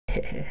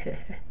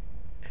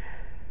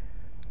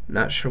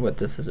Not sure what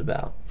this is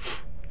about.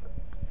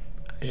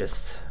 I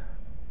just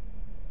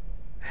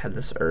had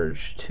this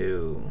urge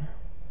to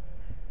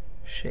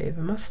shave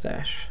a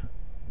mustache.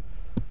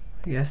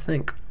 What do you guys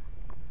think?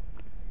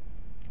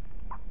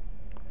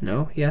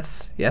 No?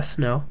 Yes? Yes?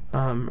 No?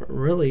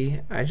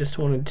 Really, I just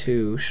wanted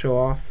to show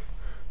off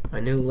my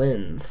new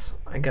lens.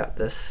 I got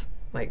this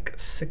like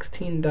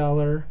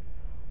 $16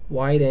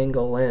 wide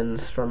angle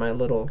lens for my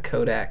little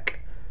Kodak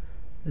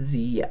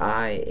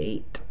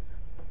ZI-8,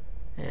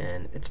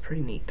 and it's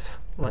pretty neat.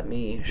 Let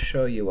me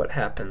show you what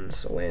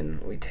happens when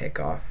we take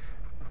off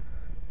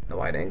the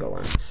wide angle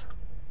lens.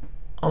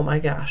 Oh my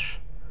gosh,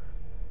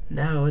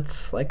 now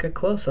it's like a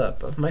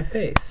close-up of my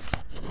face.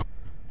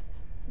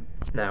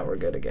 Now we're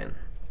good again.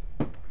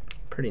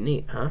 Pretty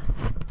neat, huh?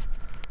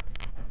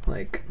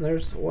 Like,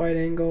 there's wide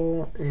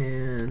angle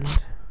and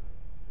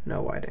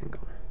no wide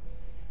angle.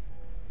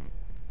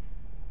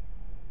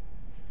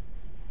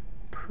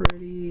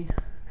 Pretty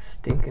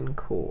stinking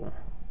cool,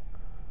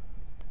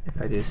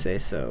 if I do say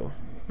so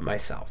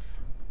myself.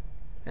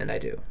 And I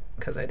do,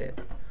 because I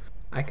did.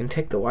 I can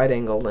take the wide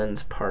angle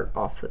lens part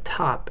off the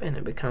top and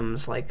it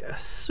becomes like a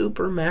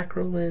super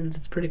macro lens.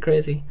 It's pretty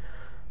crazy.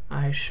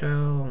 I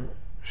shall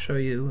show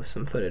you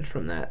some footage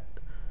from that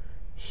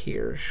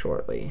here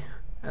shortly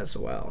as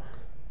well.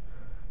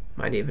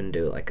 Might even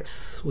do like a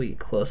sweet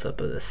close-up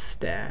of this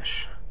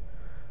stash.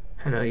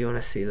 I know you want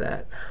to see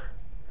that.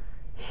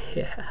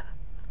 Yeah.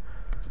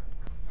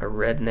 A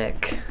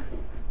redneck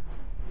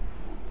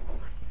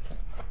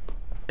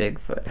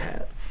Bigfoot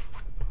hat.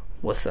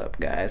 What's up,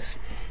 guys?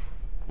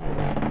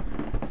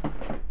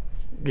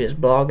 Just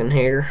blogging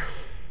here.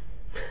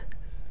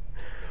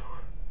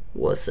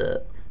 What's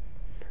up?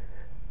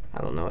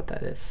 I don't know what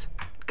that is.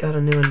 Got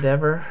a new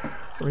endeavor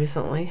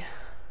recently.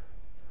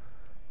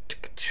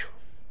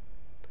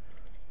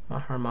 My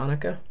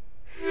harmonica.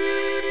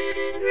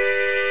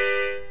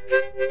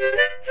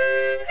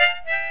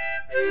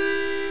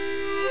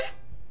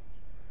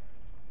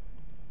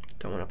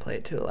 Don't want to play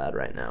it too loud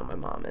right now. My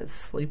mom is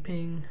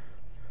sleeping.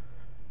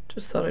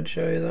 Just thought I'd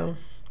show you though.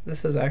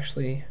 This is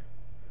actually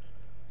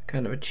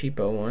kind of a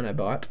cheapo one I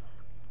bought.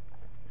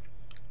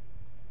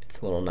 It's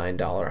a little $9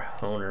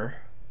 Honer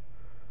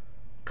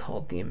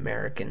called the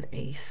American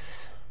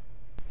Ace.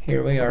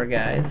 Here we are,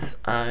 guys.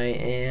 I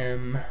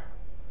am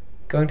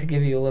going to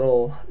give you a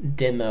little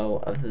demo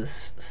of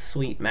this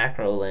sweet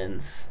macro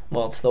lens.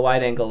 Well, it's the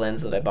wide angle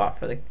lens that I bought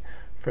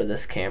for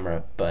this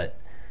camera, but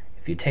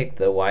if you take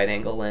the wide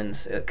angle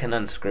lens, it can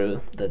unscrew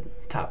the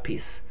top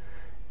piece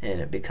and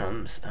it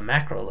becomes a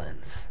macro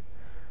lens.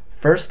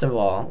 First of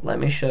all, let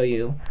me show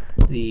you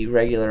the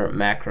regular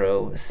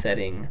macro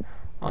setting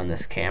on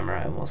this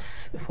camera and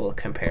we'll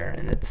compare,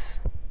 and it's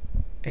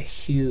a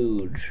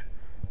huge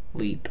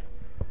leap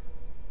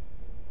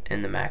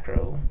in the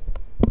macro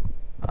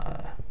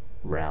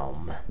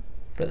realm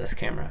for this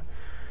camera.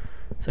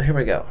 So here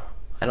we go.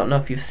 I don't know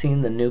if you've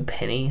seen the new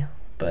penny,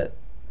 but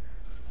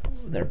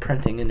they're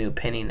printing a new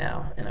penny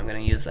now, and I'm going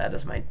to use that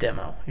as my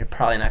demo. You're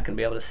probably not going to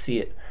be able to see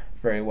it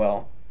very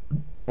well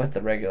with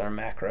the regular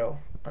macro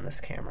on this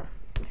camera.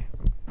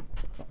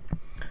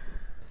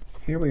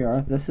 Here we are.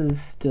 This is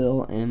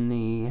still in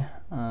the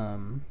I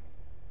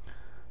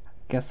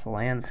guess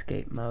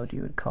landscape mode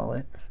you would call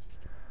it.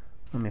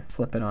 Let me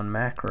flip it on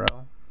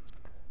macro,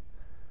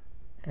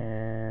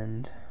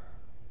 and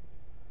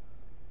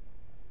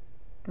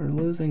we're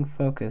losing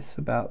focus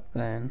about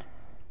then.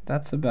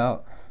 That's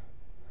about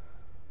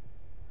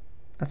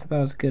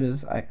as good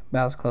as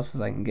about as close as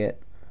I can get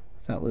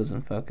without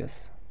losing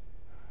focus.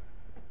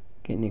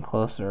 Get any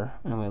closer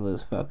and we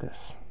lose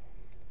focus.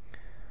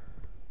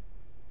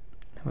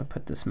 Then we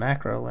put this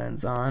macro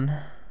lens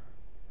on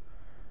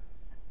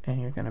and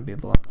you're gonna be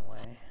blown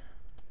away.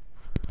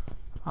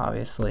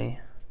 Obviously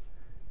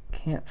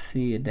can't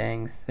see a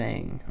dang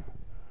thing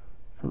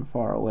from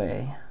far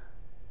away.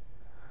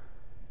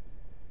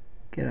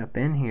 Get up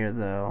in here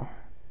though,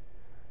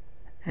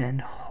 and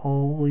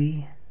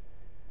holy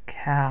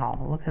cow,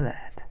 look at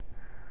that.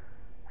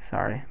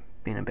 Sorry,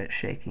 being a bit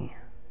shaky.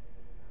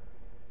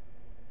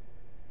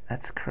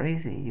 That's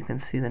crazy. You can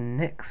see the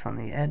nicks on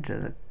the edge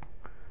of the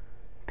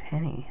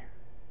penny.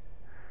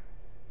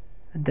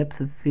 The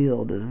depth of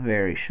field is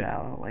very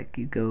shallow. Like,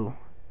 you go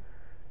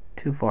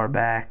too far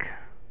back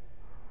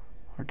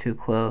or too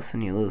close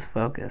and you lose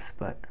focus,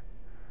 but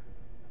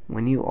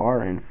when you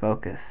are in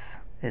focus,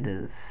 it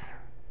is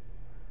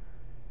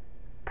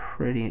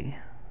pretty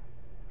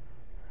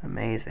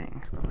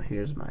amazing. So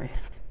here's my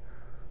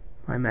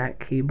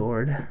Mac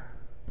keyboard.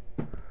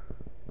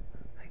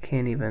 I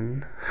can't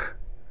even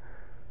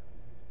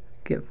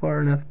get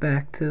far enough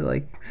back to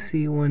like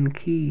see one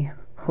key.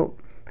 Oh,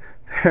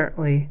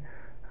 apparently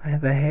I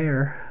have a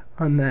hair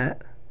on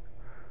that.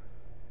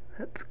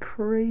 That's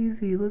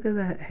crazy. Look at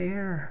that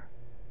hair.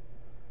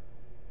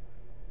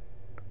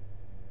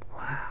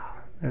 Wow,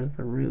 there's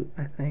the root,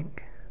 I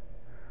think.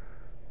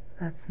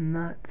 That's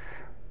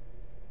nuts.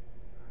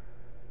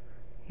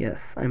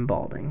 Yes, I'm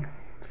balding,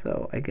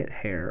 so I get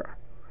hair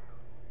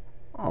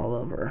all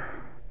over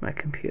my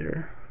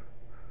computer,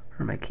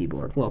 for my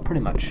keyboard. Well, pretty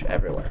much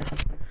everywhere.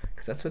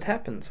 Because that's what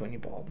happens when you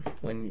bald.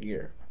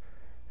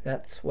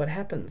 That's what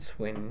happens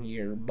when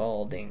you're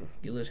balding.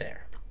 You lose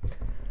hair.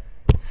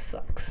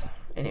 Sucks.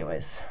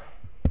 Anyways.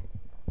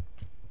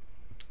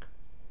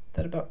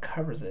 That about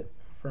covers it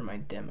for my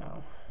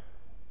demo.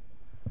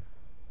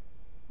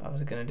 I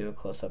was going to do a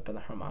close-up of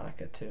the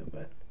harmonica too,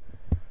 but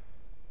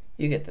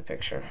you get the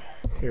picture.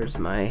 Here's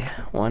my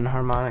one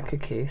harmonica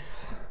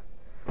case.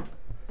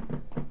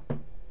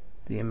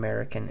 The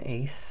American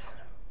Ace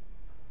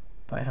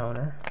by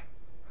Hohner.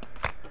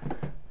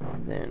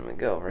 Then we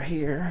go over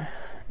here,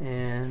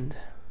 and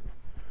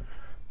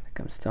I think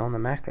I'm still in the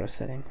macro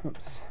setting.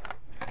 Oops.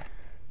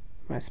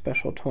 My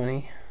special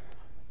 20.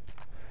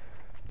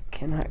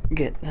 Cannot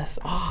get this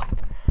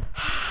off.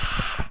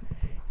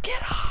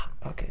 Get off!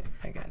 Okay,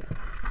 I got it.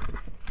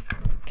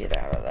 Get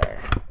out of there.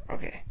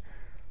 Okay.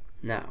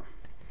 Now,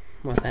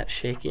 was that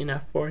shaky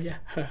enough for you?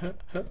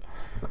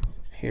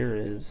 Here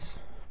is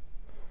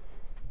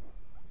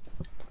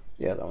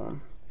the other one.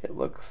 It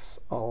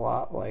looks a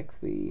lot like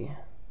the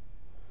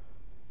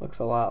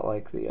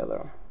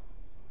other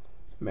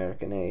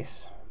American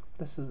Ace.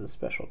 This is the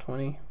special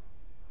 20.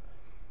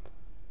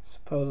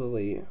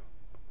 Supposedly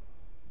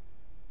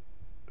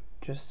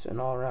just an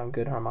all-around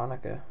good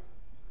harmonica.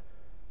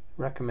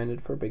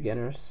 Recommended for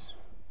beginners,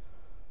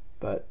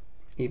 but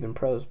even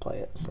pros play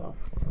it, so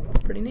it's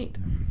pretty neat.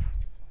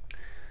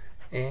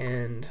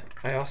 And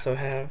I also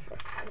have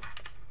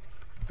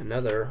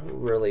another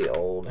really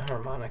old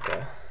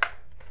harmonica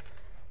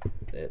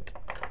that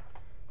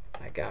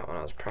I got when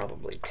I was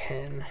probably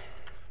 10. I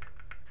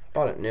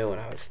bought it new when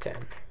I was 10,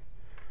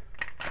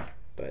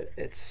 but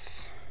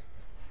it's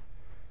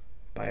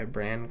by a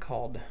brand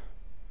called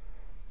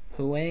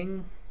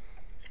Huang.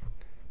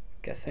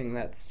 Guessing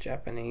that's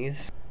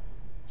Japanese.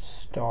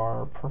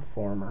 Star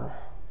Performer.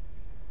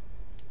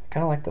 I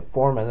kind of like the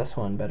form of this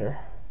one better.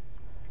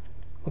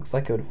 Looks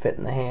like it would fit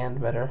in the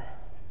hand better.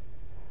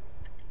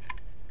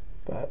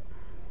 But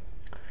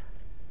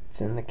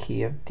it's in the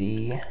key of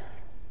D.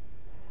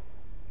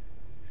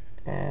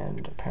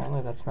 And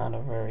apparently that's not a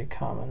very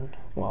common,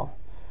 well,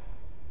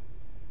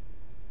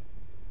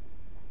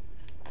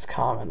 it's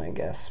common I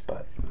guess,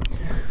 but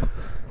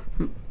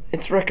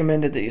it's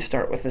recommended that you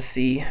start with a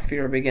C if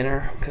you're a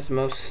beginner, because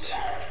most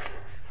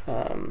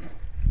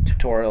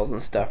tutorials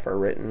and stuff are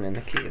written in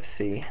the key of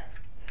C.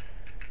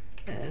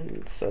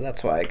 And so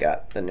that's why I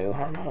got the new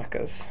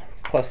harmonicas.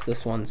 Plus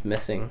this one's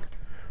missing,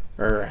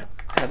 or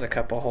has a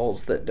couple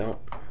holes that don't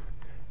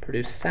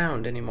produce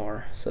sound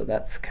anymore, so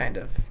that's kind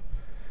of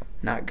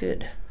not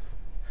good.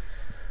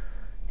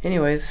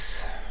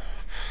 Anyways,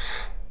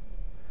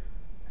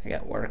 I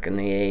got work in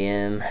the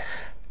AM,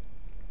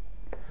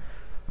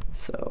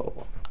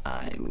 so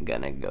I'm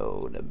gonna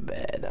go to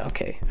bed.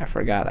 Okay, I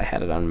forgot I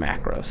had it on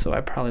macro, so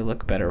I probably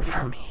look better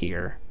from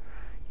here,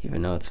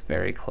 even though it's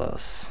very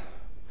close.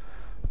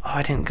 Oh,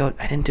 I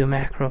didn't do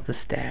macro of the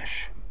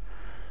stash.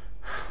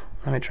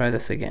 Let me try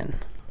this again.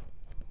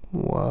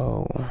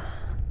 Whoa.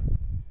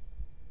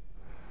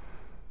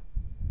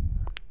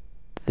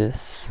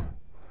 This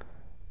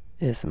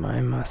is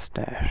my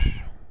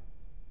mustache.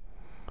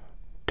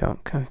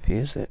 Don't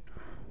confuse it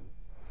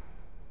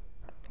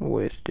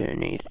with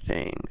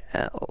anything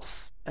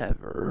else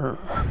ever.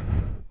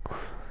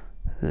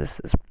 This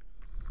is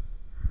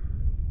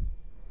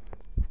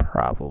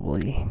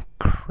probably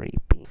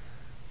creepy.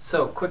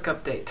 So, quick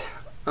update.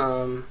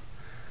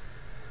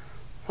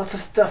 Lots of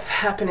stuff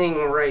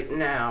happening right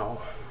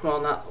now.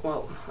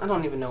 Well, I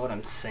don't even know what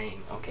I'm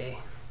saying, okay?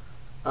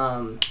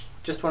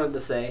 Just wanted to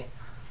say,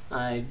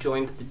 I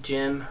joined the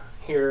gym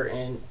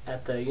here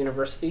at the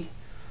university.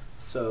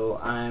 So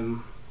I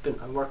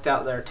worked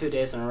out there 2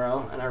 days in a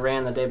row, and I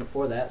ran the day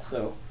before that,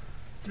 so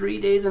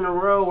 3 days in a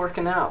row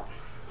working out.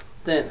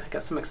 Then I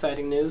got some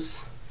exciting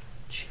news.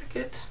 Check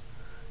it.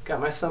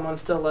 Got my Someone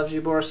Still Loves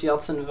You Boris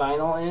Yeltsin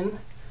vinyl in,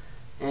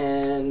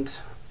 and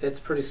it's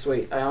pretty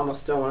sweet. I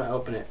almost don't want to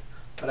open it,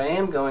 but I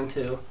am going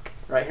to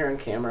right here on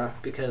camera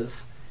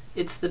because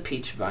it's the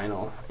peach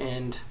vinyl,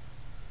 and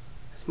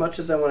as much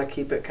as I want to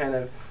keep it kind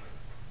of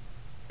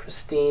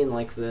pristine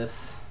like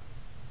this,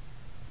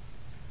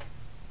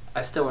 I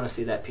still want to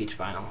see that peach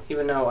vinyl,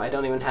 even though I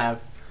don't even have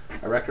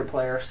a record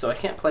player, so I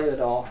can't play it at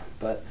all.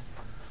 But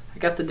I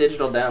got the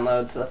digital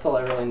download, so that's all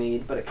I really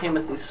need. But it came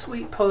with these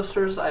sweet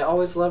posters. I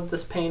always loved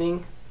this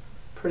painting.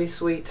 Pretty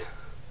sweet.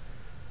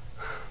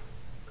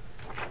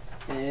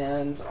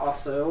 And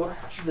also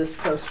this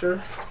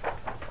poster,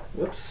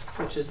 whoops,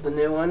 which is the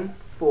new one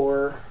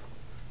for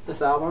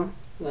this album,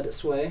 Let It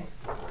Sway.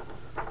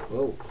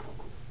 Whoa,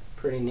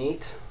 pretty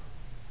neat.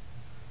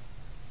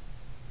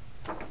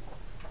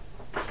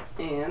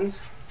 And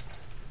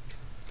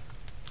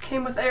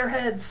came with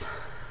Airheads.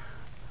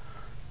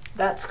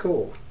 That's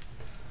cool.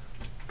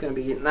 Gonna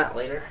be getting that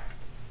later.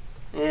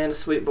 And a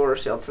sweet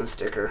Boris Yeltsin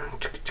sticker.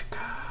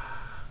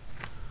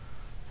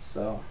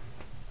 So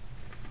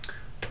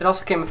it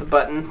also came with a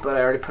button, but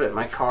I already put it in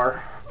my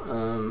car.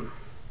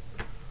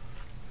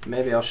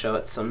 Maybe I'll show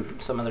it some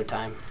other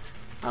time.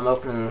 I'm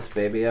opening this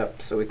baby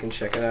up so we can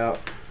check it out.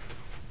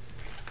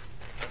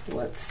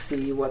 Let's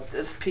see what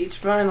this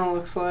peach vinyl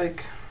looks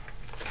like.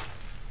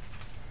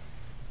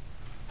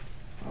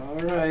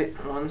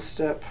 Alright, one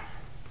step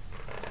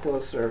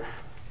closer.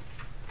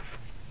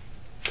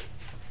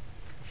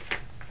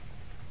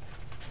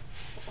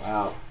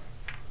 Wow.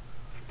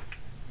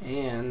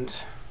 And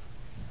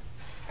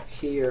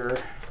here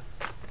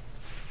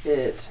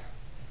it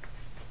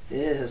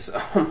is.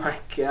 Oh my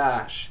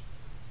gosh.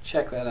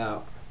 Check that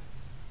out.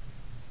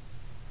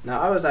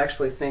 Now I was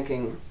actually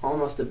thinking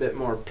almost a bit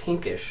more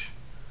pinkish,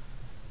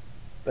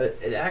 but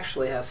it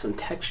actually has some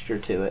texture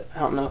to it. I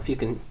don't know if you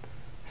can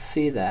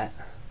see that.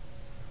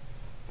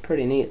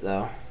 Pretty neat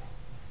though.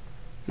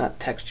 Not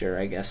texture,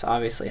 I guess.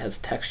 Obviously it has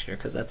texture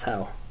because that's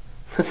how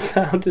the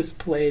sound is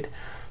played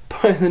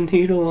by the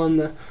needle on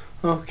the...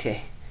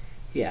 Okay.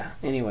 Yeah,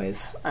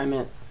 anyways, I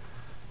meant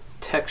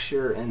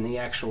texture and the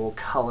actual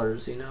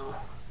colors, you know.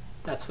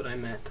 That's what I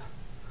meant.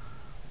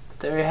 But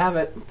there you have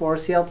it.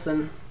 Boris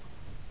Yeltsin.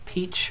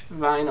 Peach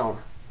vinyl.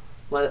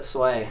 Let it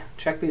sway.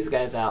 Check these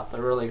guys out.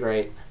 They're really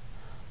great.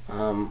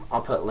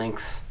 I'll put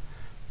links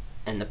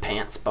in the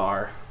pants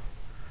bar.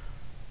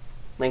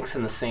 Links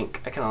in the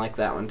sink. I kind of like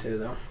that one too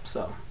though.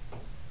 So,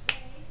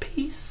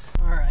 peace.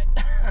 Alright,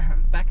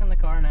 back in the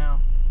car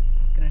now.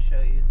 Gonna show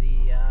you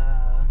the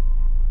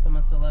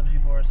Someone Still Loves You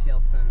Boris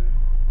Yeltsin,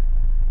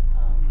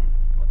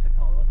 what's it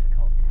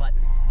called?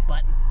 Button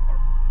or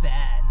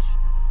badge,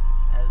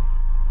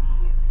 as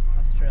the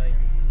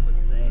Australians would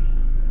say.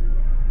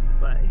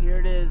 But here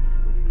it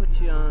is. Let's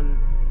put you on.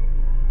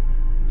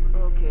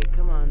 Okay,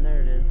 come on,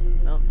 there it is.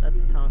 Nope,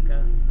 that's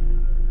Tonka.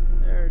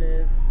 There it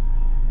is.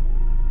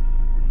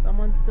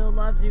 Someone still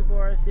loves you,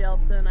 Boris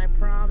Yeltsin, I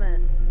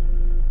promise.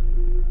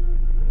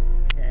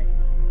 Okay.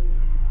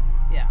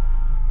 Yeah.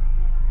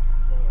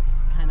 So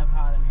it's kind of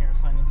hot in here,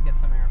 so I need to get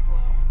some airflow.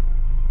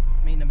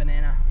 I'm eating a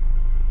banana.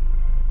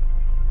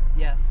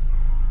 Yes.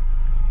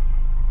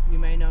 You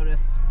may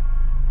notice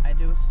I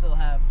do still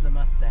have the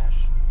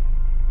mustache.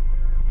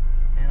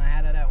 And I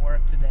had it at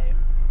work today.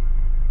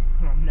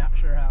 I'm not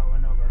sure how it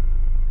went over.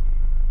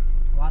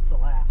 Lots of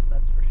laughs,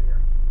 that's for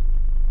sure.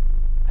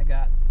 I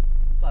got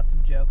lots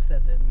of jokes,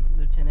 as in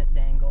Lieutenant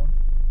Dangle,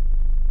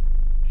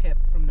 Kip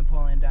from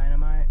Napoleon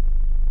Dynamite.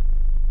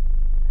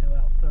 Who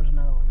else? There's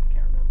another one,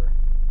 can't remember.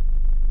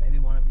 Maybe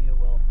one of you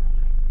will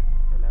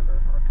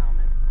remember or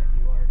comment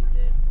if you already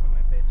did on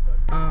my Facebook.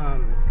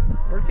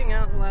 Working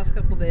out the last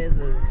couple days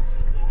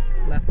has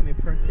left me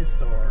pretty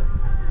sore.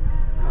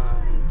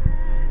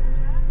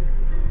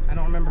 I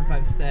don't remember if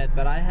I've said,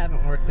 but I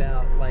haven't worked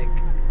out like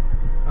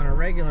on a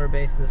regular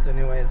basis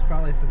anyways,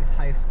 probably since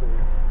high school.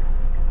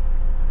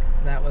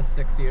 That was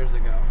 6 years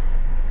ago.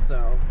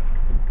 So,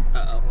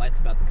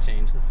 light's about to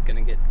change. This is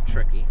gonna get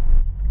tricky.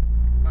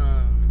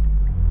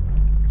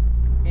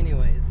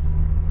 Anyways,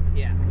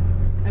 yeah.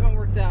 I haven't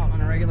worked out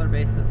on a regular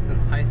basis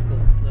since high school,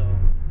 so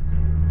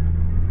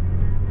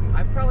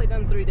I've probably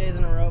done 3 days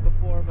in a row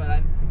before,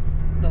 but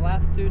the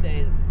last 2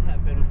 days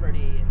have been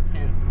pretty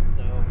intense,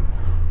 so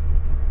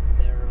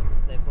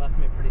they've left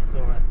me pretty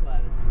sore. That's why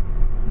I was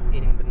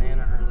eating a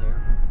banana earlier.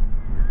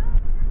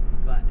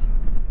 But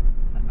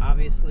that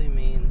obviously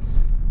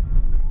means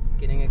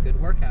getting a good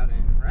workout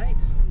in, right?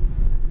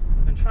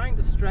 I've been trying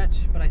to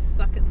stretch, but I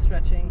suck at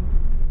stretching,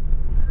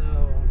 so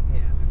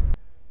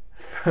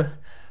yeah.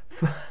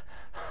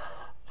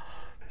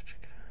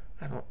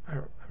 I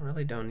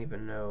really don't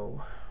even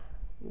know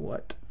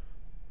what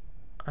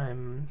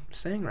I'm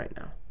saying right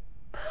now.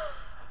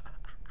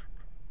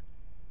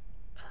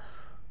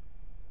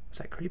 Is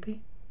that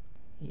creepy?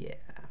 Yeah.